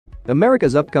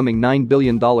America's upcoming $9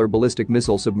 billion ballistic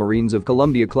missile submarines of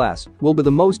Columbia class will be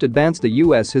the most advanced the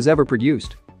US has ever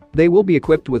produced. They will be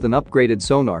equipped with an upgraded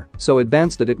sonar, so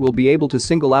advanced that it will be able to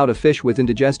single out a fish with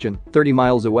indigestion 30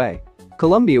 miles away.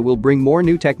 Columbia will bring more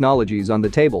new technologies on the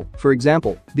table. For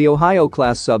example, the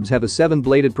Ohio-class subs have a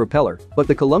 7-bladed propeller, but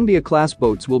the Columbia-class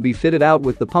boats will be fitted out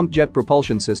with the pump-jet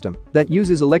propulsion system that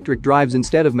uses electric drives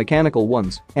instead of mechanical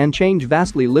ones, and change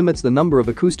vastly limits the number of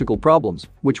acoustical problems,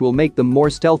 which will make them more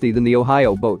stealthy than the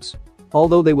Ohio boats.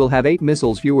 Although they will have 8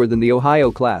 missiles fewer than the Ohio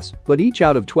class, but each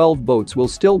out of 12 boats will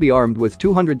still be armed with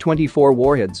 224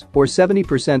 warheads, or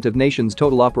 70% of nation's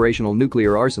total operational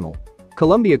nuclear arsenal.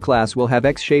 Columbia class will have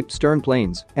X-shaped stern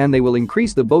planes, and they will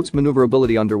increase the boat's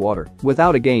maneuverability underwater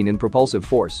without a gain in propulsive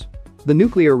force. The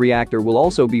nuclear reactor will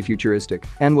also be futuristic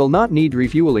and will not need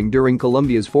refueling during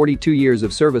Columbia's 42 years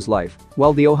of service life,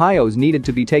 while the Ohio's needed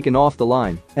to be taken off the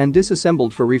line and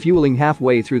disassembled for refueling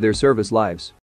halfway through their service lives.